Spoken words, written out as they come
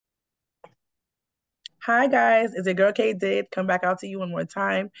Hi guys, it's your girl K Did. Come back out to you one more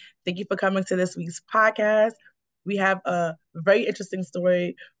time. Thank you for coming to this week's podcast. We have a very interesting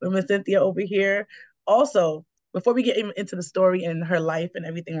story with Miss Cynthia over here. Also, before we get even into the story and her life and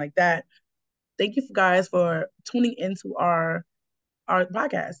everything like that, thank you guys for tuning into our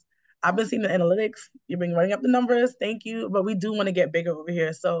podcast. I've been seeing the analytics. You've been running up the numbers. Thank you. But we do want to get bigger over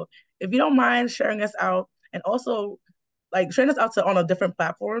here. So if you don't mind sharing us out and also like sharing us out to on a different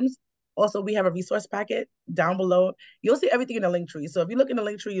platforms. Also, we have a resource packet down below. You'll see everything in the link tree. So if you look in the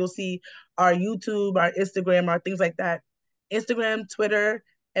link tree, you'll see our YouTube, our Instagram, our things like that. Instagram, Twitter,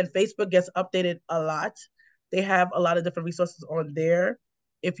 and Facebook gets updated a lot. They have a lot of different resources on there.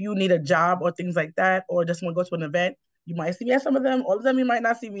 If you need a job or things like that, or just want to go to an event, you might see me at some of them. All of them you might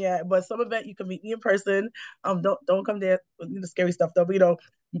not see me at, but some event you can meet me in person. Don't come there with the scary stuff though. But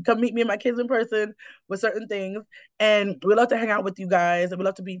you come meet me and my kids in person with certain things. And we love to hang out with you guys. And we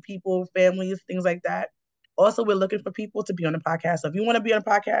love to meet people, families, things like that. Also, we're looking for people to be on the podcast. So if you want to be on a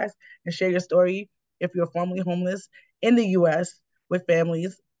podcast and share your story, if you're formerly homeless in the US with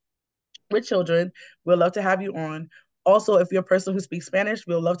families, with children. We'd love to have you on. Also, if you're a person who speaks Spanish,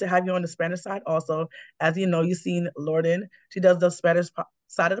 we'd love to have you on the Spanish side. Also, as you know, you've seen Lorden. She does the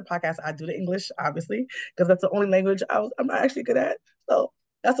side of the podcast. I do the English, obviously, because that's the only language I'm not actually good at. So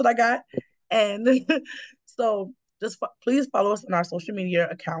that's what I got. And so just please follow us on our social media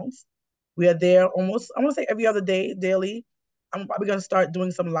accounts. We are there almost, I want to say every other day, daily. I'm probably going to start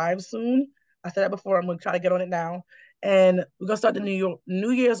doing some live soon. I said that before. I'm going to try to get on it now and we're gonna start the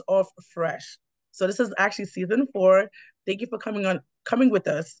New Year's off fresh. So this is actually season 4. Thank you for coming with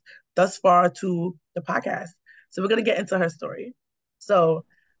us thus far to the podcast. So we're gonna get into her story. So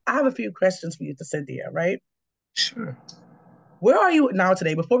I have a few questions for you to Cynthia, right? Sure. Where are you now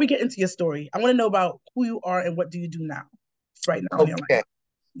today? Before we get into your story, I want to know about who you are and what do you do now, right now in your life. Okay.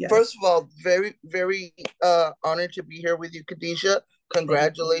 Yes. First of all, very honored to be here with you, Khadijah. Thank you.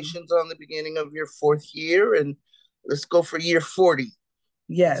 Congratulations on the beginning of your 4th year, and let's go for year 40. Let's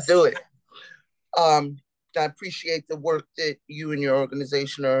Yes. do it. Um, I appreciate the work that you and your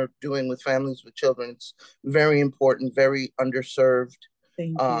organization are doing with families with children. It's very important, very underserved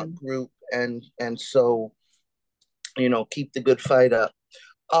Thank you. group, and so keep the good fight up.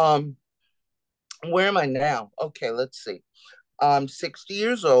 Um, where am I now? Okay, let's see. I'm 60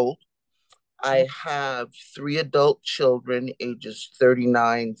 years old. I have 3 adult children, ages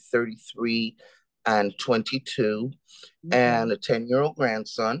 39, 33, and 22, Okay. and a 10-year-old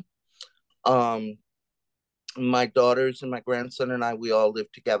grandson. Um, my daughters and my grandson and I, we all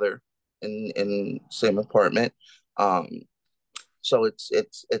live together in same apartment. Um, so it's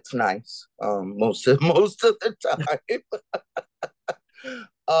nice most of the time.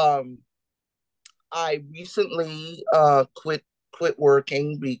 um, I recently quit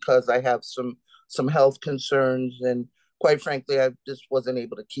working because I have some health concerns, and quite frankly, I just wasn't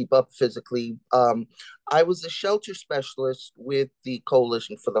able to keep up physically. I was a shelter specialist with the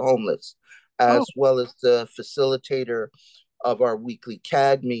Coalition for the Homeless, Oh, as well as the facilitator of our weekly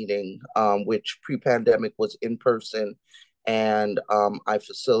CAD meeting, which pre-pandemic was in person, and I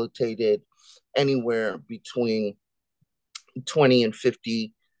facilitated anywhere between 20 and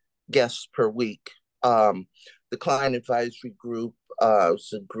 50 guests per week. Um, the client advisory group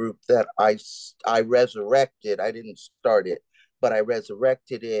was a group that I resurrected. I didn't start it, but I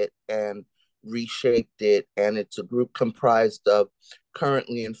resurrected it and reshaped it. And it's a group comprised of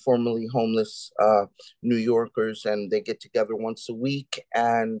currently and formerly homeless New Yorkers, and they get together once a week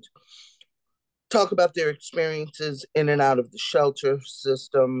and talk about their experiences in and out of the shelter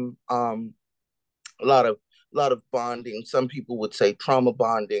system. A lot of bonding. Some people would say trauma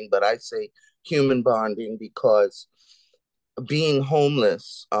bonding, but I say human bonding because being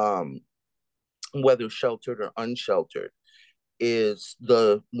homeless, whether sheltered or unsheltered, is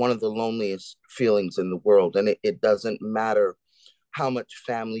the one of the loneliest feelings in the world, and it doesn't matter how much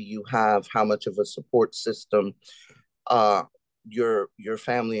family you have, how much of a support system uh, your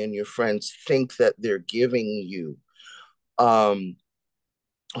family and your friends think that they're giving you. Um,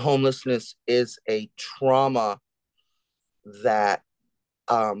 Homelessness is a trauma that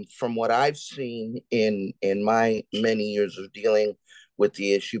from what I've seen in my many years of dealing with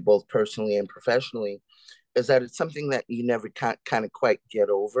the issue, both personally and professionally, is that it's something that you never kind of quite get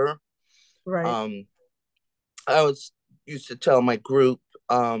over. right. Um, I was used to tell my group,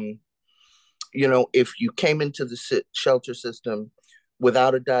 if you came into the shelter system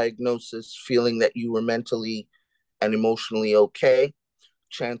without a diagnosis, feeling that you were mentally and emotionally okay,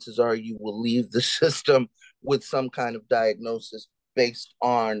 chances are you will leave the system with some kind of diagnosis based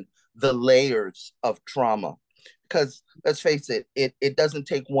on the layers of trauma. because let's face it, it doesn't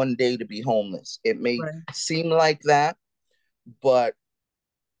take one day to be homeless. It may Right. seem like that, but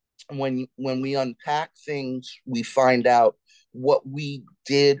when we unpack things, we find out what we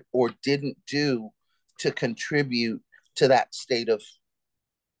did or didn't do to contribute to that state of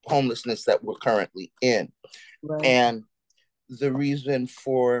homelessness that we're currently in. Right. And the reason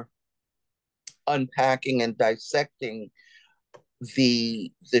for unpacking and dissecting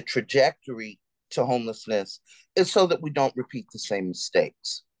the trajectory to homelessness is so that we don't repeat the same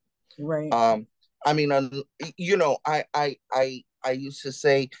mistakes. Right. Um, I mean, you know, I used to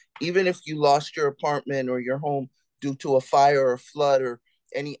say, even if you lost your apartment or your home due to a fire or a flood or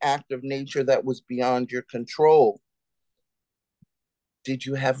any act of nature that was beyond your control, did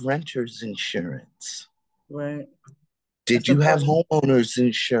you have renter's insurance? Right. Did That's you have important. homeowner's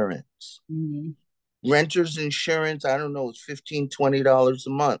insurance? Mm-hmm. Renter's insurance, I don't know, it's $15-$20 a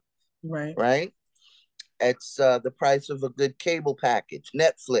month, Right. right? It's the price of a good cable package,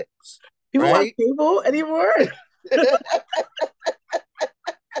 Netflix, People watch right? cable anymore?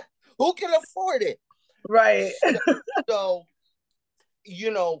 Who can afford it? Right. So,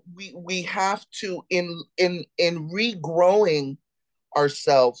 you know, we have to in regrowing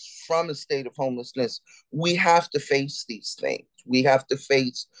ourselves from a state of homelessness, we have to face these things. We have to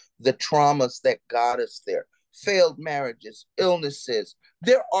face the traumas that got us there. Failed marriages, illnesses.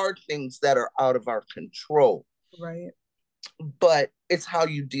 There are things that are out of our control, Right. but it's how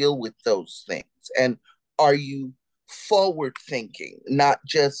you deal with those things. And are you forward thinking, not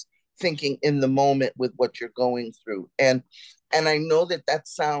just thinking in the moment with what you're going through? And I know that that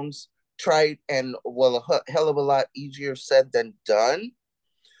sounds trite and, well, a hell of a lot easier said than done,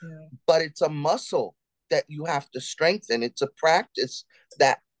 Yeah. but it's a muscle that you have to strengthen. It's a practice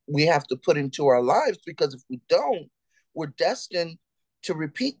that we have to put into our lives, because if we don't, we're destined to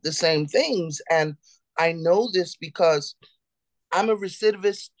repeat the same things. And I know this because I'm a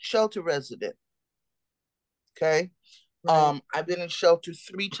recidivist shelter resident. Okay. Right. I've been in shelter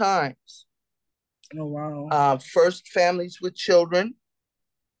 3 times. Oh wow. First, families with children,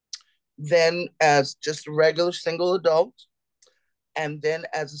 then as just a regular single adult, and then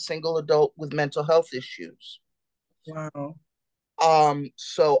as a single adult with mental health issues. Wow.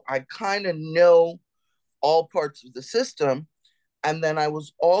 So I kind of know all parts of the system. And then I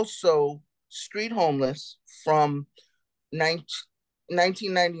was also street homeless from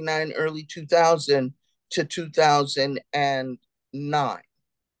 1999, early 2000 to 2009.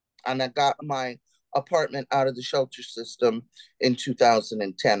 And I got my apartment out of the shelter system in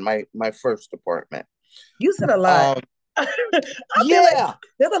 2010, my first apartment. You said a lot. Um, I feel like yeah,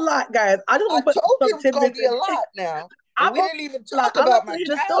 there's a lot, guys. I just I want to put told some you it was going to tidbits be a in. lot now. And I'm we okay didn't even with a lot. talk I love about to my hear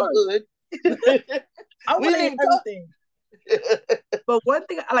the story. childhood. I We want to didn't hear even talk. everything. But one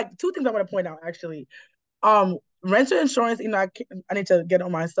thing, I like two things I want to point out actually. Rental insurance, I need to get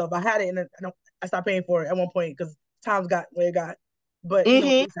on myself. I had it and I stopped paying for it at one point because times got where it got. But Mm-hmm.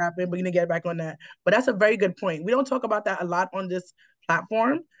 things happen, but you need to get back on that. But that's a very good point. We don't talk about that a lot on this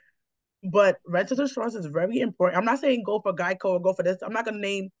platform, but rental insurance is very important. I'm not saying go for Geico or go for this. I'm not gonna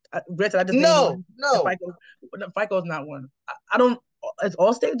name. Granted, I just named No, one. And no. FICO is not one. I don't. Is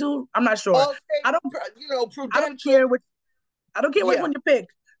Allstate do? I'm not sure. All I state, don't. I don't prudential. care which I don't care which Yeah. one you pick.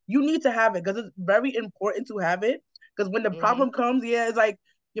 You need to have it because it's very important to have it. Because when the Mm-hmm. problem comes, yeah, it's like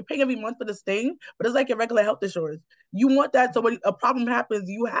you're paying every month for this thing, but it's like your regular health insurance. You want that so when a problem happens,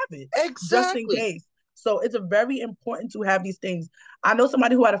 you have it just in Exactly. case. So it's a very important to have these things. I know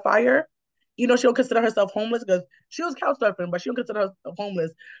somebody who had a fire. She don't consider herself homeless because she was couch surfing, but she don't consider herself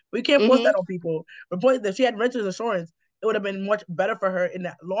homeless. We can't force Mm-hmm. that on people. The point that she had renter's insurance, it would have been much better for her in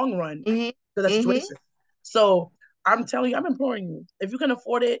that long run Mm-hmm. to the Mm-hmm. situation. So I'm telling you, I'm imploring you, if you can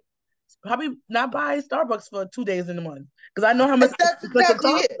afford it, probably not buy Starbucks for 2 days in a month because I know how much And that's expensive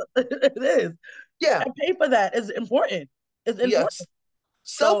exactly cost it. it is. Yeah. And pay for that is important. It's important. Yes.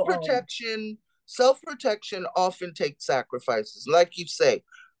 So Self-protection often takes sacrifices. Like you say,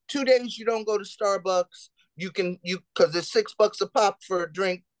 2 days you don't go to Starbucks, you because it's $6 a pop for a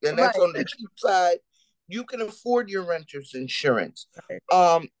drink, and that's right, on the cheap side. You can afford your renter's insurance.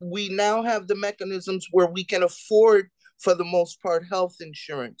 right, We now have the mechanisms where we can afford, for the most part, health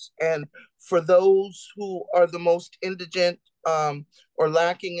insurance. And for those who are the most indigent, or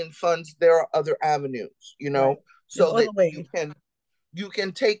lacking in funds, there are other avenues, right. There's so always that a way. you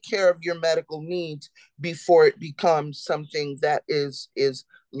can take care of your medical needs before it becomes something that is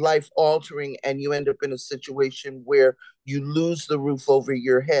life altering, and you end up in a situation where you lose the roof over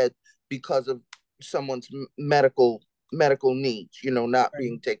your head because of someone's medical needs, not Right.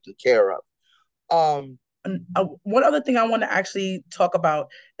 being taken care of. um And one other thing I want to actually talk about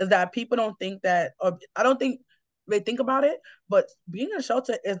is that people don't think that, or I don't think they think about it, but being in a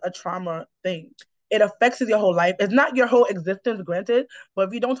shelter is a trauma thing. It affects your whole life. It's not your whole existence, granted, but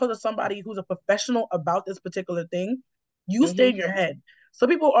if you don't talk to somebody who's a professional about this particular thing, you stay Mm-hmm. in your head. Some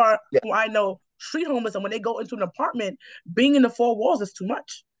people are, Yeah. who I know, street homeless, and when they go into an apartment, being in the four walls is too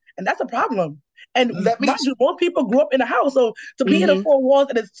much. And that's a problem. And Let me. mind you, most people grew up in a house. So to be in the Mm-hmm. four walls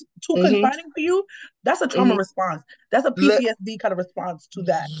and it's too Mm-hmm. confining for you, that's a trauma Mm-hmm. response. That's a Let. PTSD kind of response to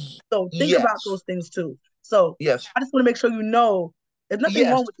that. So think about Yes. those things too. So Yes. I just want to make sure you know there's nothing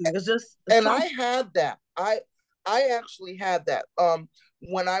Yes. wrong with you. It's And trauma. I had that. I actually had that.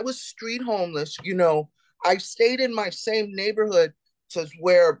 When I was street homeless, I stayed in my same neighborhood to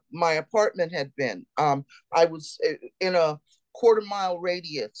where my apartment had been. I was in a quarter-mile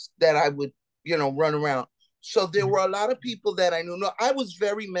radius that I would, run around. So there were a lot of people that I knew. No, I was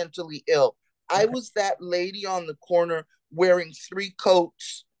very mentally ill. I Okay. was that lady on the corner wearing three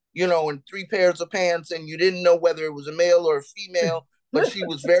coats, and three pairs of pants, and you didn't know whether it was a male or a female, but she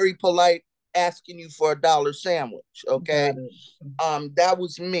was very polite, asking you for $1 sandwich. Got Okay. it. That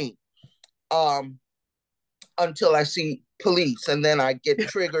was me. Um, until I see police, and then I get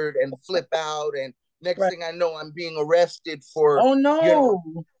triggered and flip out, and next Right. thing I know, I'm being arrested for, Oh you know,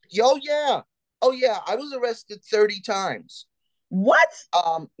 no. oh yeah, oh yeah, I was arrested 30 times. What?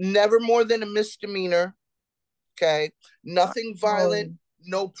 Never more than a misdemeanor. Okay, nothing violent, Oh,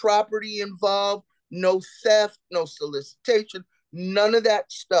 no property involved, no theft, no solicitation, none of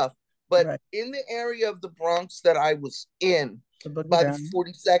that stuff. But right. in the area of the Bronx that I was in, The boogie by the down.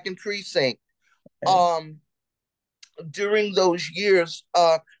 42nd precinct, Okay. um, during those years,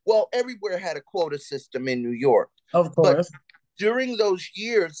 well, everywhere had a quota system in New York, Of but course. during those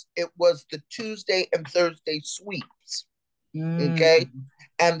years, it was the Tuesday and Thursday sweeps. Mm, Okay,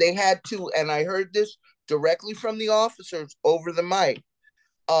 and they had to, and I heard this directly from the officers over the mic.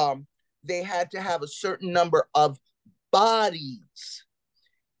 Um, they had to have a certain number of bodies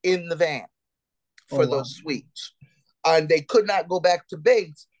in the van oh for wow. those sweeps, and they could not go back to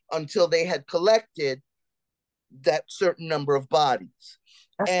base until they had collected that certain number of bodies.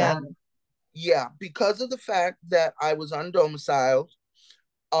 That's sad. And yeah, because of the fact that I was undomiciled,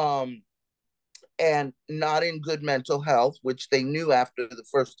 um, and not in good mental health, which they knew after the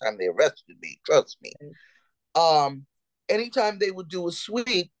first time they arrested me, trust me. Um, Anytime they would do a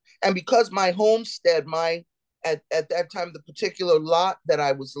sweep, and because my homestead, at that time, the particular lot that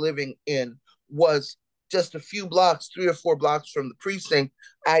I was living in was just a few blocks, 3 or 4 blocks from the precinct,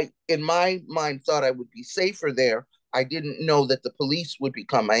 I, in my mind, thought I would be safer there. I didn't know that the police would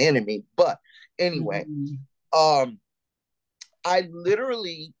become my enemy. But anyway, Mm, um, I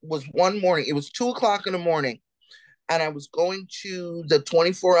literally was one morning, it was 2 o'clock in the morning, and I was going to the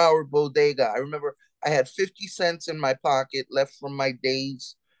 24-hour bodega. I remember I had 50 cents in my pocket left from my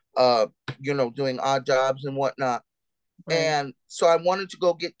days, uh, doing odd jobs and whatnot. right. And so I wanted to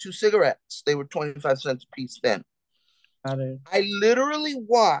go get 2 cigarettes. They were 25 cents a piece then. Got it. I literally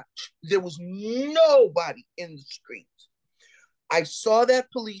watched, there was nobody in the street. I saw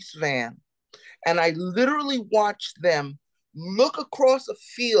that police van, and I literally watched them look across a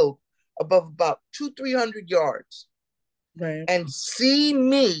field above about 300 yards Right. and see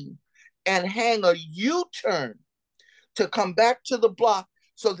me and hang a U-turn to come back to the block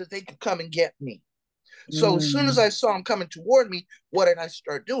so that they could come and get me. So as soon as Mm. I saw them coming toward me, what did I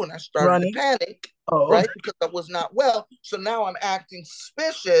start doing? I started to Running. panic, Oh, right? Because I was not well. So now I'm acting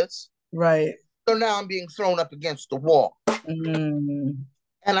suspicious. right. So now I'm being thrown up against the wall Mm.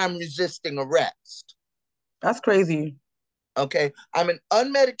 and I'm resisting arrest. That's crazy. Okay. I'm an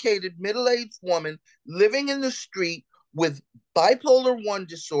unmedicated middle aged woman living in the street with bipolar 1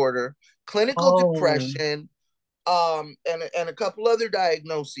 disorder, clinical Oh, depression, and a couple other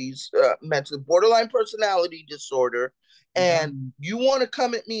diagnoses, mental borderline personality disorder. And damn. you want to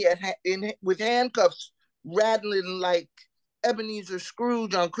come at me with handcuffs, rattling like Ebenezer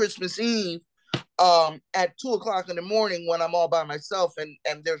Scrooge on Christmas Eve, at 2 o'clock in the morning when I'm all by myself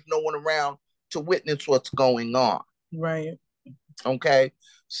and there's no one around to witness what's going on. Right. Okay.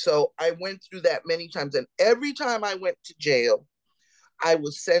 So I went through that many times. And every time I went to jail, I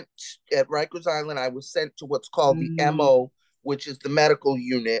was sent at Rikers Island, I was sent to what's called the Mm. MO, which is the medical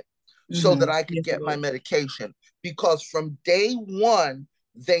unit, so that Mm-hmm. I could Yes, it get my is. medication. Because from day one,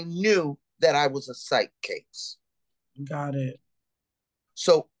 they knew that I was a psych case. Got it.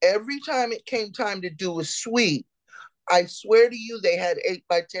 So every time it came time to do a sweep, I swear to you, they had 8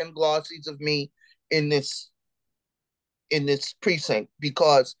 by 10 glossies of me in this precinct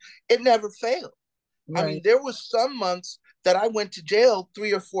because it never failed. I mean, Right. there was some months that I went to jail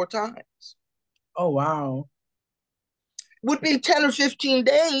 3 or 4 times. Oh, wow. Would be 10 or 15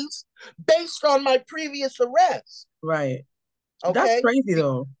 days, based on my previous arrest. Right. That's Okay. crazy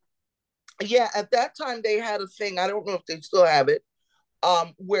though. Yeah, at that time they had a thing, I don't know if they still have it,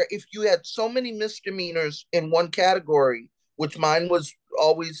 where if you had so many misdemeanors in one category, which mine was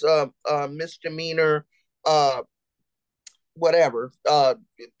always misdemeanor, uh, whatever,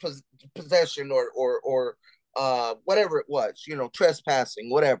 possession or whatever it was, trespassing,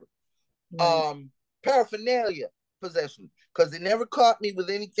 whatever, Right. um, paraphernalia possession, because they never caught me with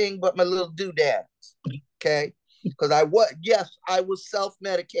anything but my little doodads. Okay, because I was self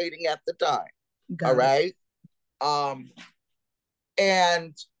medicating at the time. All Got it. right. Um,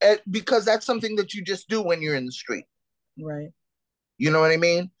 and because that's something that you just do when you're in the street. Right. You know what I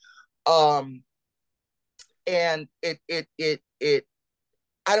mean? Um, and it.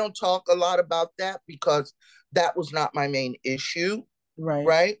 I don't talk a lot about that because that was not my main issue. Right.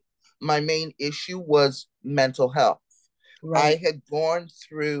 Right? My main issue was mental health. I Right. had gone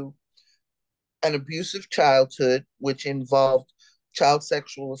through an abusive childhood, which involved child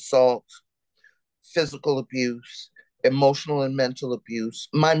sexual assault, physical abuse, emotional and mental abuse.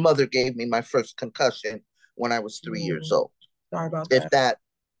 My mother gave me my first concussion when I was 3 years Mm, old, sorry about if that. that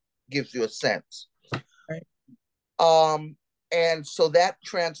gives you a sense. Right. Um, and so that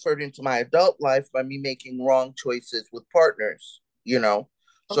transferred into my adult life by me making wrong choices with partners. Of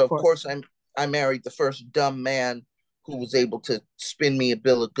So of course. course I married the first dumb man who was able to spin me a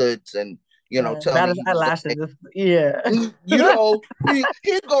bill of goods and Right. tell That me is he was gonna eyelashes. Yeah.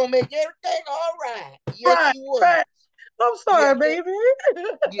 he's gonna make everything all right. Yes, Right. he would. Right. I'm Yeah, sorry, baby.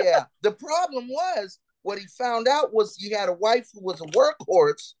 yeah. The problem was what he found out was he had a wife who was a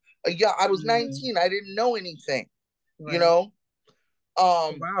workhorse. Yeah, I was Mm, 19. I didn't know anything. You right. know.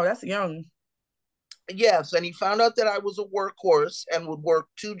 Um. Wow, that's young. Yes, and he found out that I was a workhorse and would work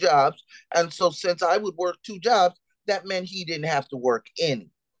two jobs. And so, since I would work two jobs, that meant he didn't have to work any.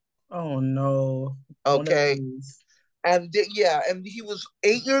 Oh no. One of Okay. these. Yeah, and he was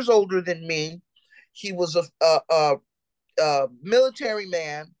 8 years older than me. He was a military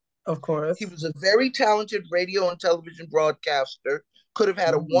man. Of He course. was a very talented radio and television broadcaster. Could have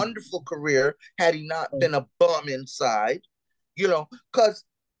had a Mm. wonderful career had he not been a bum inside. Because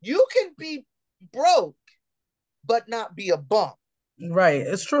you can be broke but not be a bum. Right.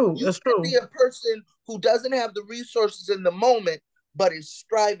 It's true. You It's can true. be a person who doesn't have the resources in the moment, but is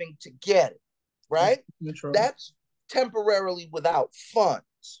striving to get it, It's right? true. That's temporarily without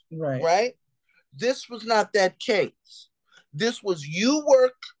funds, Right. right? This was not that case. This was you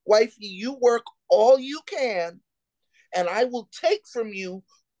work, wifey, you work all you can, and I will take from you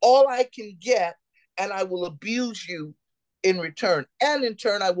all I can get, and I will abuse you in return. And in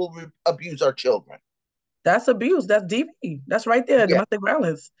turn, I will abuse our children. That's abuse. That's DV. That's right there, Yeah, domestic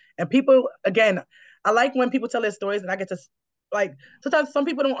violence. And people, again, I like when people tell their stories and I get to, like, sometimes some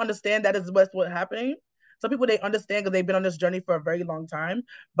people don't understand that is what's happening. Some people, they understand because they've been on this journey for a very long time,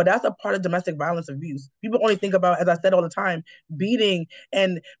 but that's a part of domestic violence abuse. People only think about, as I said all the time, beating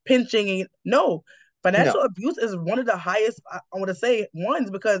and pinching. No, no, financial abuse is one of the highest, I want to say,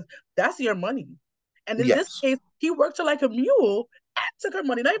 ones because that's your money. And in this yes, case, he worked her like a mule and took her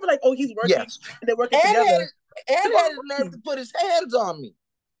money. Not even like, oh, he's working yes. and they're working And together. Took had all the the nerve money. to put his hands on me.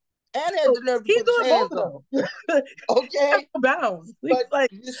 And had So the nerve to he's put his doing both hands of on me. them. Okay. Bounds. He's But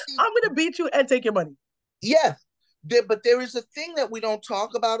like, you see, I'm gonna beat you and take your money. yes, but there is a thing that we don't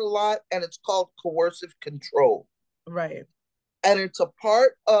talk about a lot, and it's called coercive control. Right. And it's a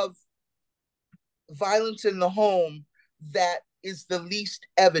part of violence in the home that is the least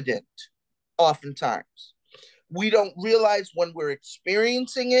evident, oftentimes. We don't realize when we're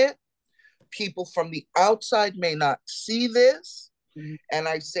experiencing it. People from the outside may not see this. Mhm. And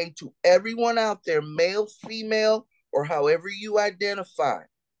I say to everyone out there, male, female, or however you identify,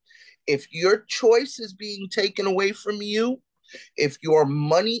 if your choice is being taken away from you, if your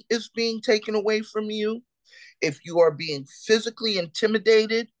money is being taken away from you, if you are being physically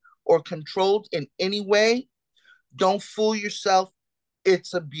intimidated or controlled in any way, don't fool yourself.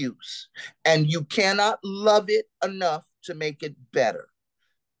 It's abuse. And you cannot love it enough to make it better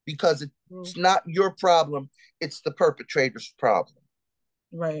because it's not your problem, it's the perpetrator's problem.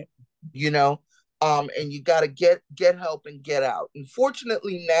 Right. you know and you got to get help and get out.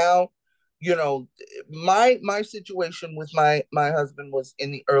 Unfortunately now, my situation with my husband was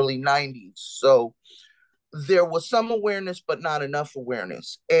in the early 90s, so there was some awareness but not enough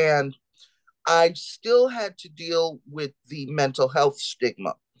awareness, and I still had to deal with the mental health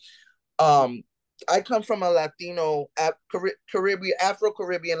stigma. um I come from a Latino, Caribbean,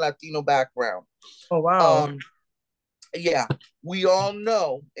 Afro-Caribbean Latino background. Oh wow. um yeah, we all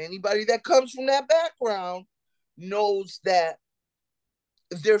know, anybody that comes from that background knows that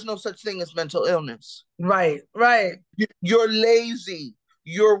there's no such thing as mental illness. Right, right. You're lazy,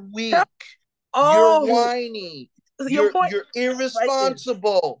 you're weak, you're Oh, whiny, your point you're right there.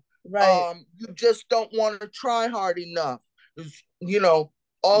 irresponsible. Right. You just don't want to try hard enough. You know,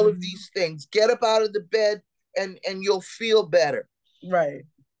 all of Mhm. these things. Get up out of the bed and you'll feel better. Right,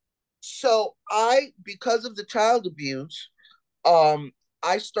 So I, because of the child abuse, um,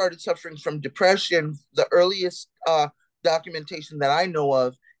 I started suffering from depression. The earliest documentation that I know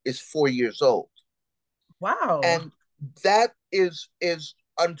of is 4 years old, wow. and that is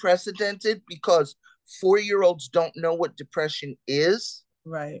unprecedented because 4 year olds don't know what depression is.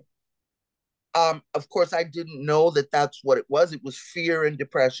 Right, Of course, I didn't know that that's what it was. It was fear and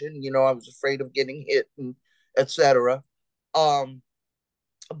depression. You know, I was afraid of getting hit and etc. Um,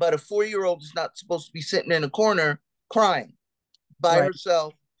 but a 4 year old is not supposed to be sitting in a corner crying by right.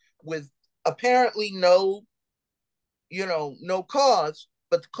 herself with apparently no, no cause.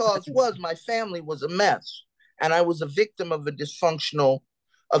 But the cause was my family was a mess, and I was a victim of dysfunctional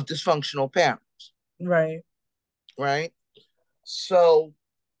parents, Right. right? So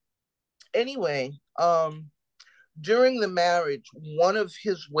anyway, during the marriage, one of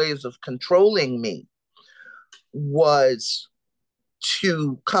his ways of controlling me was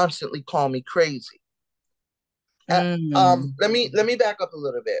to constantly call me crazy. Mm, Let me back up a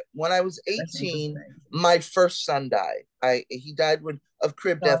little bit. When I was that's 18, interesting. my first son died. He died of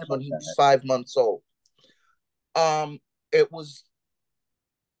crib death Sorry when about he was that. 5 months old. Um, it was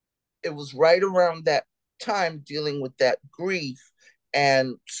it was right around that time dealing with that grief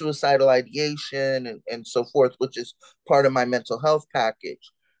and suicidal ideation and so forth, which is part of my mental health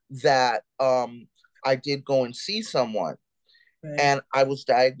package, that I did go and see someone. Right. And I was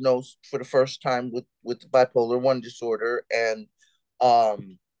diagnosed for the first time with bipolar 1 disorder and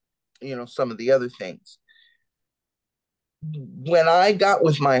um, some of the other things. When I got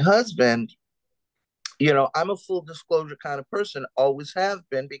with my husband, I'm a full disclosure kind of person, always have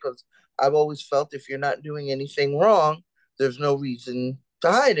been, because I've always felt if you're not doing anything wrong, there's no reason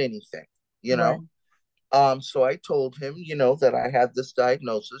to hide anything, you Right. know? So I told him, that I had this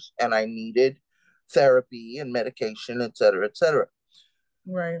diagnosis and I needed therapy and medication, et cetera, et cetera.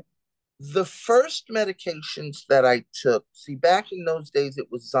 Right. The first medications that I took, see, back in those days, it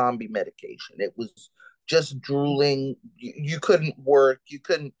was zombie medication. It was just drooling. You couldn't work. You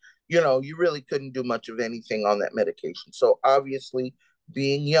couldn't, you really couldn't do much of anything on that medication. So obviously,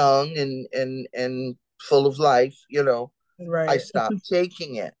 being young and full of life, I Right. stopped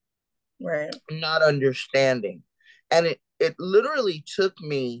taking it, Right. not understanding. And it literally took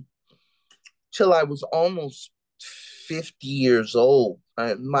me till I was almost 50 years old,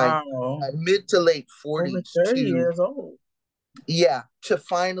 Wow. my mid to late Over 40s, 30 to, years old. yeah, to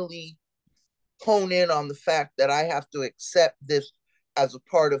finally hone in on the fact that I have to accept this as a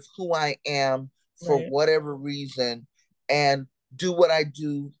part of who I am for Right. whatever reason, and do what I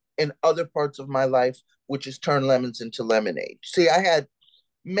do in other parts of my life, which is turn lemons into lemonade. See, I had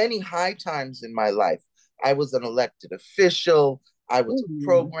many high times in my life. I was an elected official, I was a Ooh.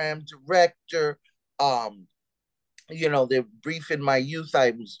 program director. Um, the brief in my youth,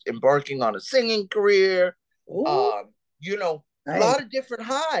 I was embarking on a singing career. Ooh. Um, a Nice. lot of different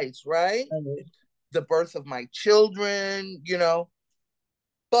highs, right? Right. The birth of my children.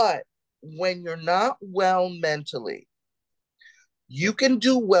 But when you're not well mentally, you can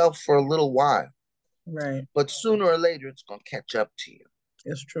do well for a little while, Right. but sooner or later, it's going to catch up to you.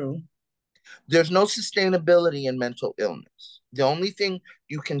 It's true. There's no sustainability in mental illness. The only thing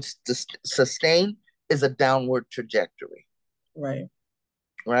you can sustain is a downward trajectory, Right.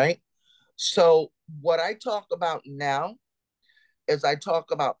 right? So, what I talk about now is I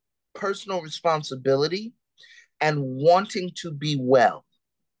talk about personal responsibility and wanting to be well.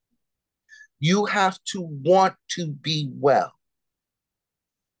 You have to want to be well,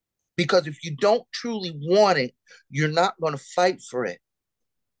 because if you don't truly want it, you're not going to fight for it.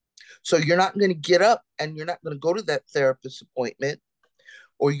 So, you're not going to get up and you're not going to go to that therapist appointment,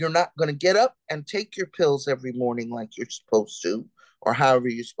 or you're not going to get up and take your pills every morning like you're supposed to, or however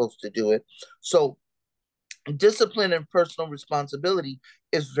you're supposed to do it. So, discipline and personal responsibility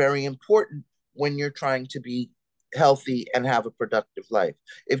is very important when you're trying to be healthy and have a productive life.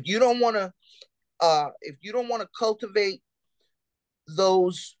 If you don't want to, cultivate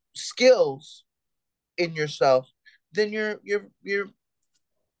those skills in yourself, then you're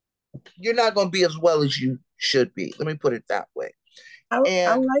not going to be as well as you should be. Let me put it that way. I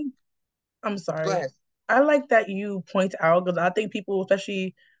And like, I'm go sorry. ahead. I like that you point out because I think people,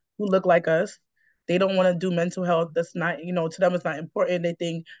 especially who look like us, they don't want to do mental health. That's not, to them, it's not important. They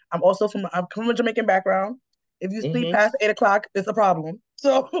think I'm from a Jamaican background. If you sleep Mm-hmm. past 8 o'clock, it's a problem.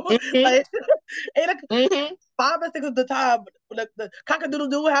 So Mm-hmm. like 8 o'clock, Mm-hmm. 5 or 6 is the time. The cock-a-doodle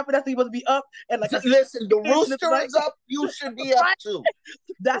doo happened. That's when you're supposed to be up and like a Listen, the in the rooster night. is up. You should be up Right? too.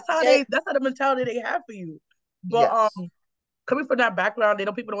 That's how Okay. that's how the mentality they have for you. But Yes. coming from that background, they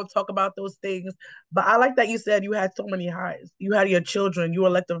know people don't talk about those things. But I like that you said you had so many highs. You had your children, you were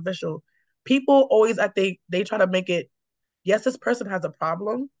elected official. People always, I think, they try to make it, yes, this person has a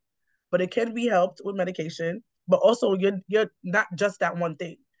problem, but it can be helped with medication. But also you're not just that one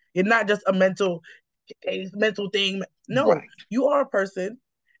thing. You're not just a mental thing. No, Right. you are a person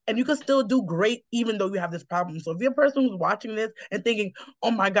and you can still do great even though you have this problem. So if you're a person who's watching this and thinking,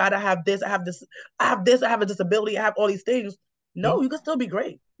 oh my God, I have this, I have this, I have this, I have a disability, I have all these things. No, Mhm. you can still be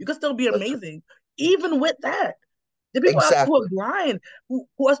great. You can still be That's amazing. Even with that. The people out who are exactly. blind, who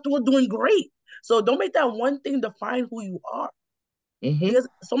are still doing great. So don't make that one thing define who you are. Hmm. There's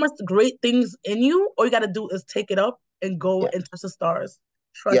so much great things in you. All you gotta do is take it up and go Yeah. and touch the stars.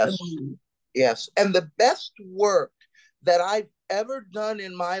 Trust and Yes. believe. Yes. And the best work that I've ever done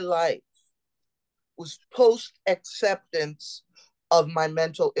in my life was post acceptance of my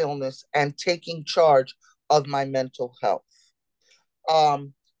mental illness and taking charge of my mental health.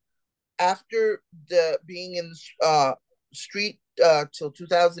 Um, After the being in street till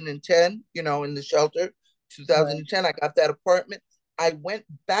 2010, in the shelter, Right. 2010, I got that apartment. I went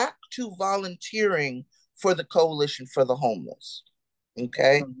back to volunteering for the Coalition for the Homeless.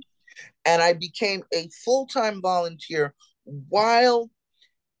 Okay. Mm. And I became a full time volunteer while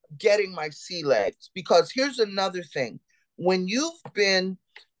getting my sea legs. Because here's another thing, when you've been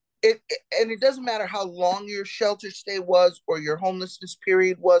and it doesn't matter how long your shelter stay was or your homelessness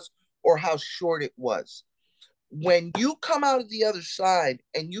period was or how short it was. When you come out of the other side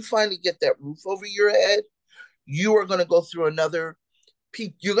and you finally get that roof over your head, you are going to go through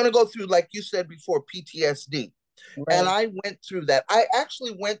you're going to go through, like you said before, PTSD. And Right. I went through that. I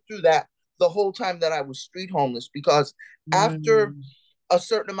actually went through that the whole time that I was street homeless, because after Mm. a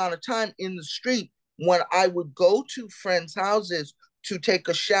certain amount of time in the street, when I would go to friends' houses to take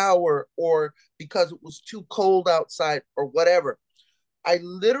a shower or because it was too cold outside or whatever, I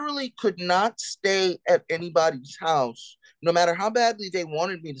literally could not stay at anybody's house, no matter how badly they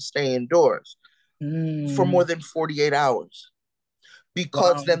wanted me to stay indoors, for more Mm. than 48 hours,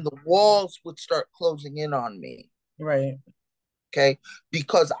 because Wow. then the walls would start closing in on me. Right. Okay,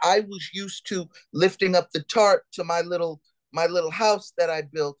 because I was used to lifting up the tarp to my little house that I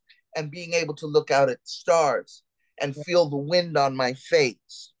built and being able to look out at the stars and feel the wind on my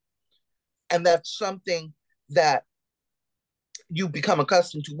face. And that's something that you become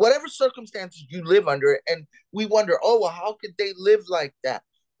accustomed to, whatever circumstances you live under. And we wonder, oh, well, how could they live like that?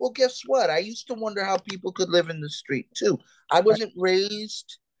 Well, guess what? I used to wonder how people could live in the street too. I Right. wasn't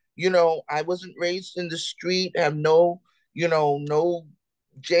raised, I wasn't raised in the street, have no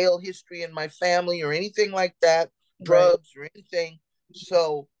jail history in my family or anything like that, Right. drugs or anything.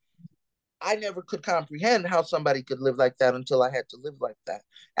 So I never could comprehend how somebody could live like that until I had to live like that.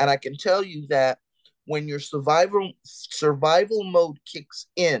 And I can tell you that when your survival mode kicks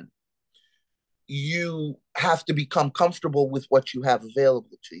in, you have to become comfortable with what you have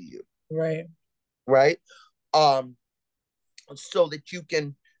available to you, Right. right? Um, so that you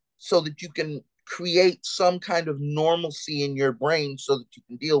can create some kind of normalcy in your brain so that you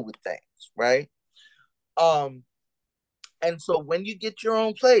can deal with things, right? Um, and so when you get your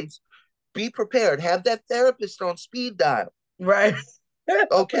own place, be prepared. Have that therapist on speed dial. Right. For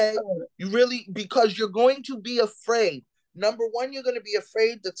Okay, sure. you really, because you're going to be afraid. Number one, you're going to be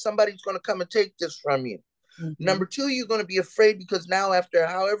afraid that somebody's going to come and take this from you. Mm-hmm. Number two, you're going to be afraid because now, after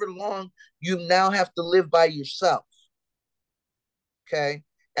however long, you now have to live by yourself. Okay,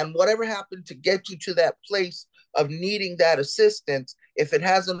 and whatever happened to get you to that place of needing that assistance, if it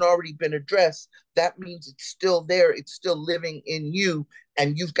hasn't already been addressed, that means it's still there, it's still living in you,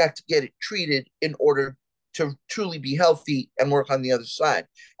 and you've got to get it treated in order to truly be healthy and work on the other side.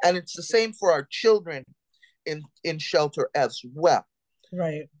 And it's the same for our children in shelter as well.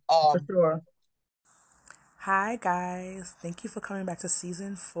 Right. For um sure. Hi, guys. Thank you for coming back to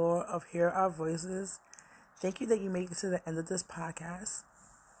season 4 of Hear Our Voices. Thank you that you made it to the end of this podcast.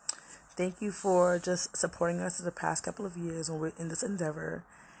 Thank you for just supporting us for the past couple of years when we're in this endeavor.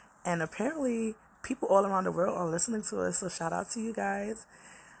 And apparently, people all around the world are listening to us, so shout out to you guys.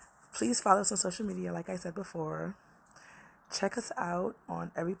 Please follow us on social media, like I said before. Check us out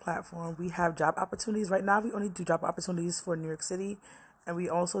on every platform. We have job opportunities. Right now, we only do job opportunities for New York City, and we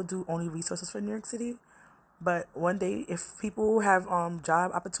also do only resources for New York City. But one day, if people have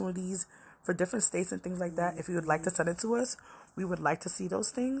job opportunities for different states and things like that, if you would like to send it to us, we would like to see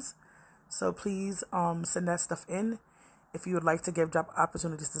those things. So please send that stuff in if you would like to give job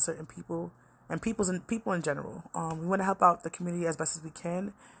opportunities to certain people and people in general. We want to help out the community as best as we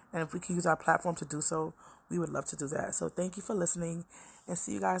can, and if we can use our platform to do so, we would love to do that. So thank you for listening, and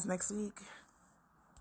see you guys next week.